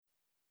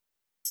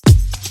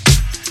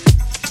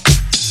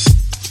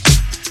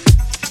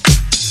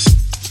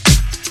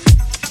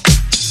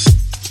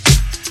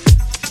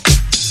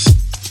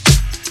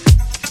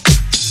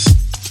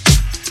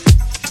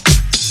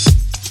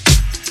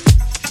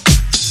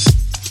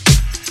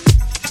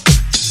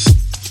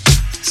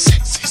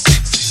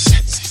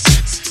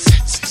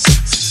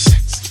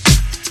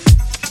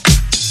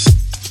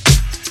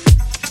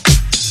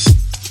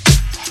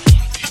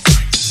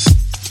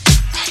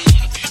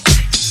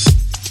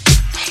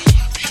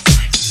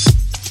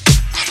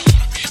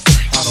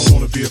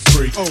be a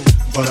freak,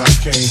 but I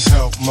can't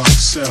help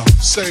myself.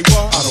 Say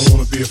what? I don't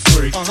wanna be a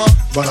freak,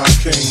 but I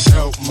can't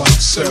help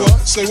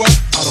myself. Say what?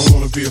 I don't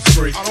wanna be a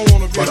freak, I don't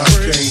wanna be but a I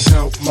freak. can't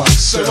help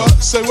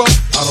myself. Say what?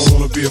 I don't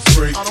wanna be a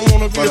freak, I don't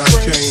wanna be but a I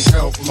freak. can't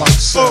help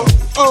myself.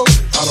 Oh,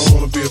 I don't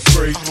wanna be a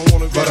freak, I don't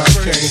wanna be but a I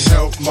freak. can't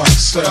help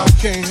myself. I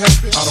can't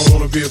help it. I don't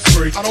wanna be a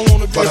freak, I don't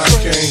wanna be but a I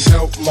freak. can't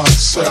help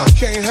myself. But I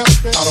can't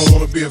help it. I don't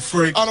wanna be a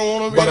freak, I don't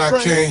wanna be but a I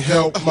freak. can't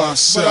help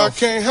myself. But I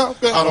can't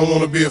help it. I don't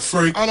wanna be a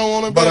freak, I don't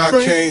wanna be but a I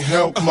freak. can't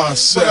help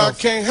myself. But I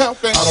can't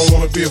help it. I don't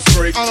wanna be a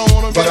freak, I don't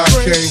wanna be but a I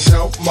freak. can't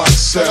help But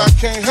myself. I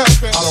can't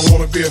help it. I don't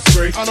wanna be a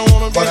freak, I don't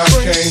wanna be but a I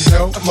freak. can't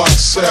help But I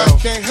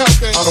myself. can't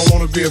help it. I don't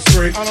wanna be a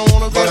freak, I don't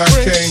wanna be but a I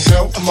freak. can't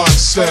help But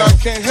myself. I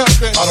can't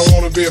help it. I don't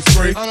wanna be a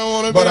freak, I don't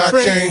wanna be but a I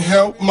freak. can't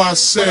help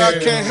myself. But I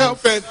can't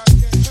help it.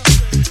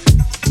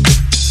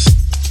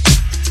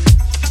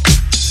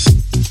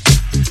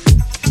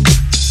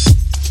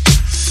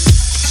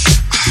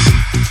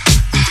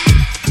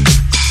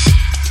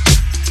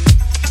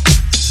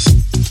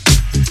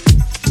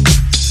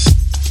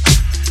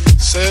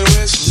 Said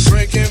we're some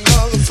freaking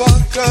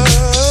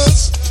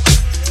motherfuckers.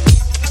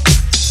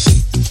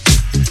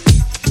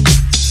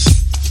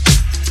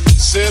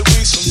 Said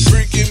we some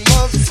freaking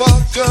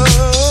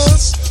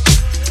motherfuckers.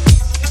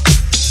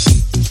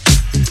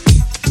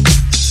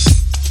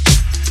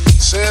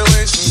 Said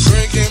we some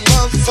freaking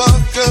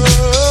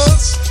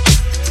motherfuckers.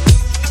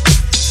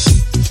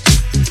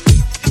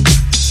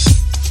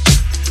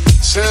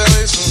 Said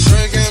we some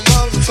freaking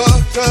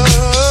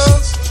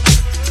motherfuckers.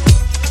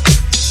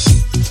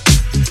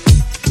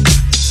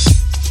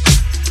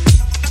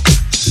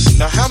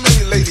 Now, how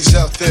many ladies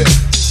out there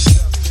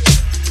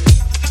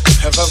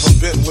have ever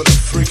been with a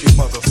freaky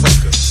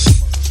motherfucker?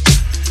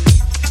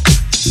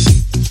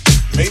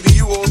 Maybe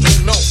you all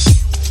don't know,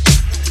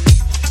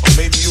 or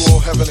maybe you all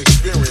haven't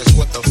experienced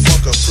what the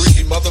fuck a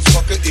freaky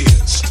motherfucker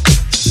is.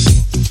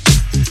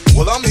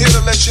 Well, I'm here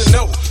to let you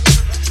know,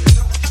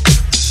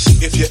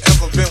 if you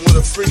ever been with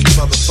a freaky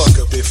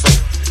motherfucker before,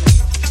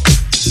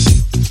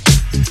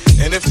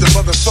 and if the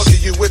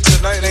motherfucker you with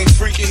tonight ain't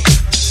freaky,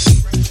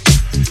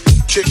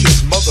 kick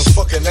his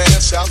motherfucking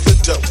ass out the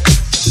door.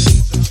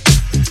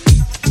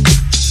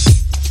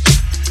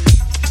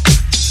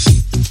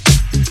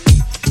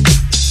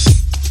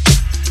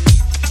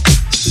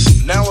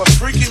 Now a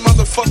freaky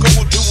motherfucker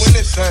will do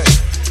anything.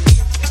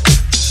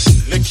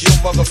 Lick your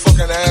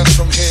motherfucking ass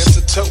from head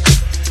to toe.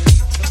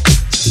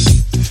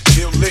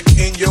 He'll lick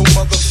in your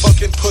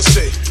motherfucking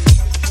pussy.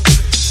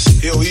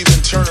 He'll even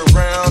turn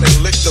around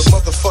and lick the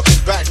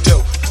motherfucking back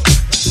door.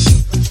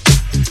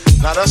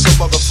 Now that's a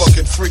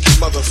motherfucking freaky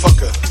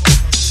motherfucker.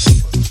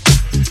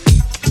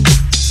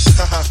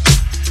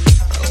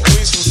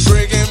 We some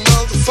freaking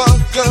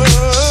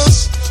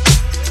motherfuckers.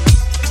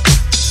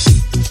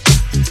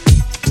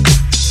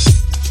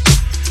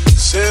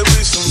 Said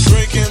we some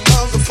freaking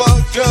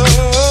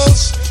motherfuckers.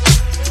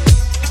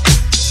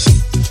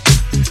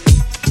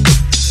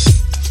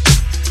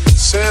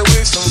 Said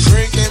we some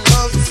freaking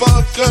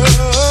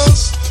motherfuckers.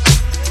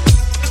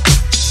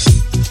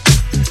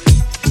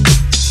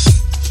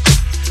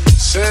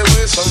 Said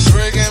we some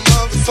freaking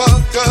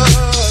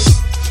motherfuckers.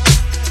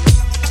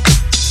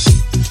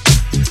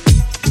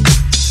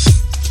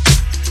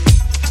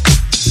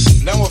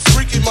 Now a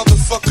freaky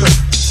motherfucker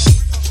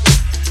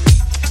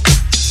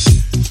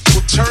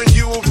will turn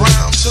you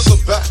around to the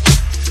back,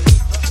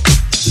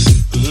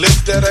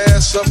 lift that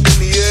ass up in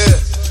the air,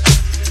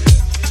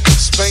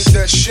 spank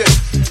that shit,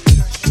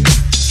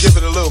 give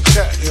it a little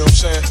cat, you know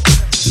what I'm saying?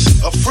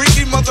 A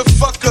freaky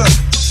motherfucker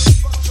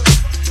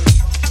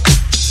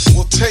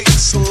will take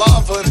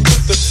saliva and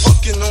put the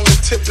fucking on the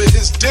tip of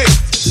his dick,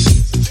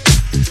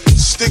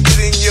 stick it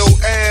in your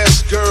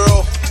ass,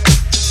 girl,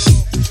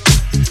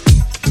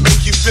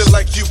 make you feel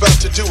like you about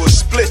to do a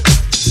split.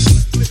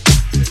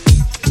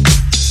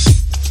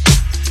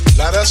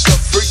 Now that's a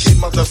freaky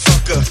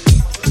motherfucker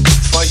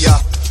for ya.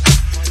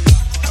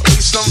 We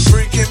some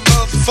freaky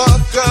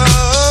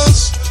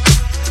motherfuckers.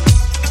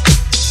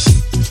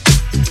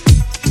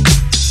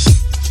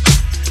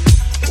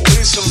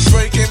 We some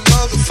freaky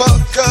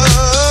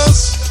motherfuckers.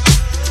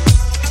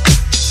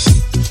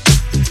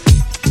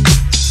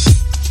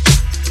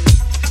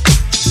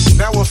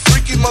 Now a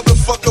freaky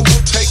motherfucker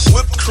will take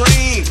whipped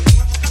cream,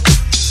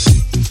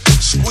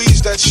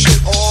 squeeze that shit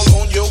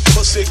all on your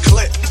pussy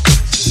clit.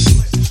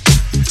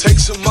 Take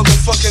some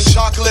motherfucking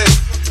chocolate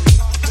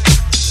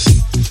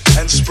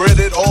and spread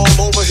it all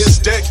over his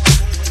dick.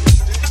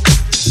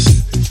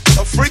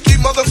 A freaky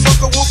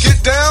motherfucker will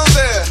get down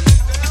there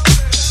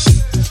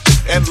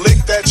and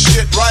lick that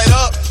shit right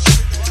up.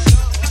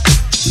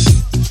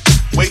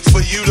 Wait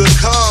for you to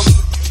come.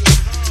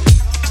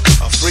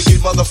 A freaky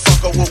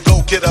motherfucker will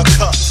go get a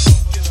cup.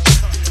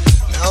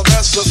 Now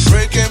that's a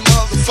freaky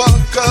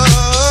motherfucker.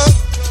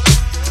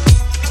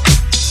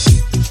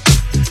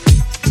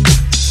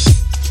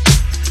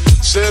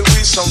 Said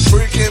we some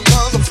freaking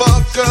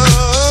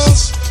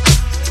motherfuckers.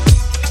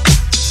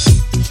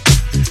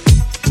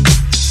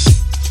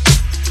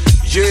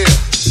 Yeah,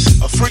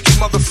 a freaky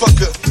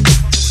motherfucker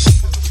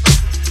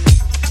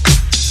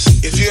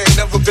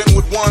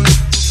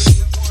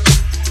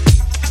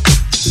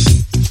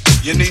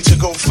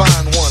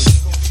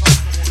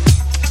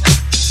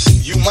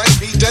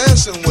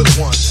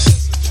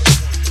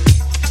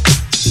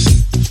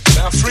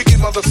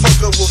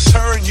motherfucker will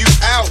turn you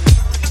out.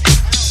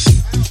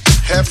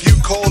 Have you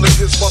calling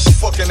his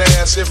motherfucking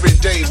ass every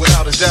day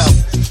without a doubt.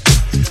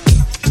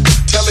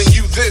 Telling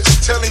you this,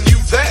 telling you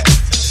that.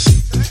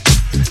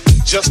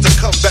 Just to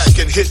come back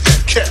and hit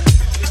that cap.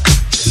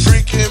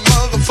 Freaking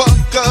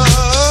motherfucker.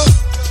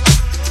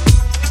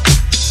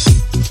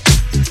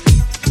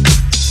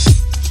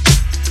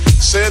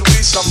 Said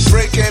we some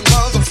freaking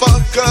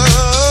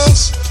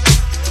motherfuckers.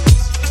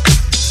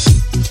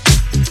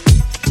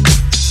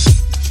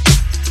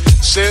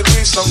 Said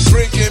we some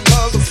freaking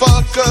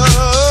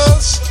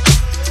motherfuckers.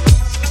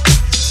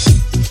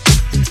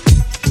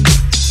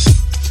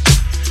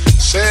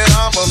 Said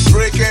I'm a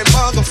freaking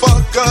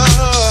motherfucker.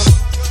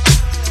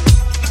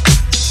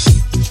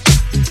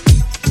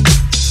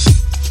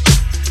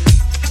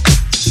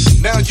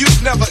 Now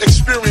you've never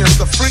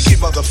experienced a freaky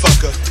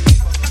motherfucker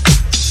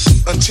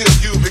until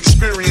you've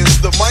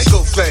experienced the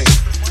Michael thing.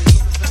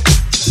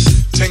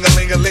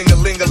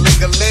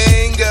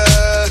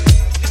 Ting-a-ling-a-ling-a-ling-a-ling-a-ling-a.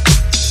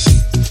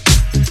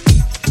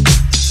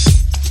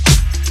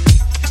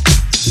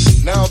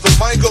 Now the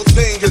Michael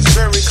thing is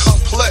very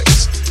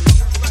complex.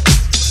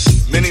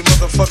 Many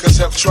motherfuckers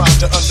have tried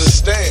to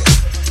understand,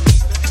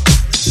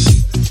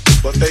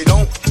 but they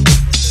don't.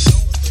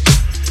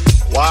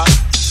 Why?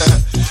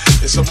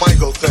 It's a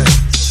Michael thing.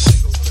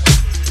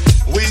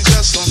 We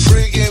just some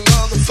freaking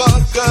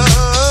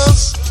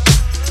motherfuckers.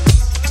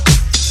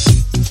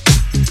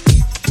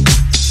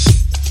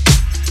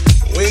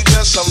 We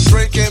just some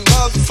freaking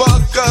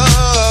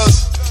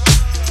motherfuckers.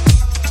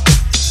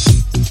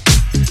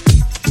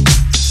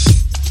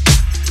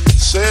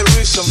 Said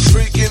we some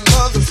freaking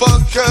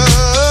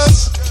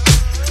motherfuckers.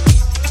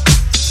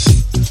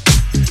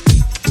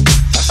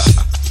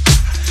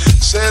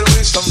 Said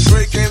we some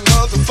freaking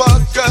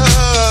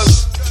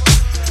motherfuckers.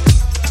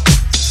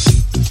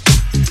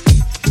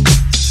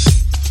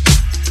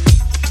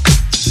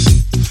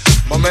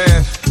 My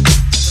man,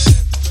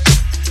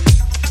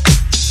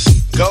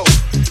 go.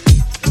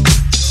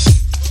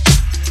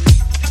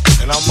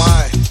 And I'm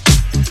mine.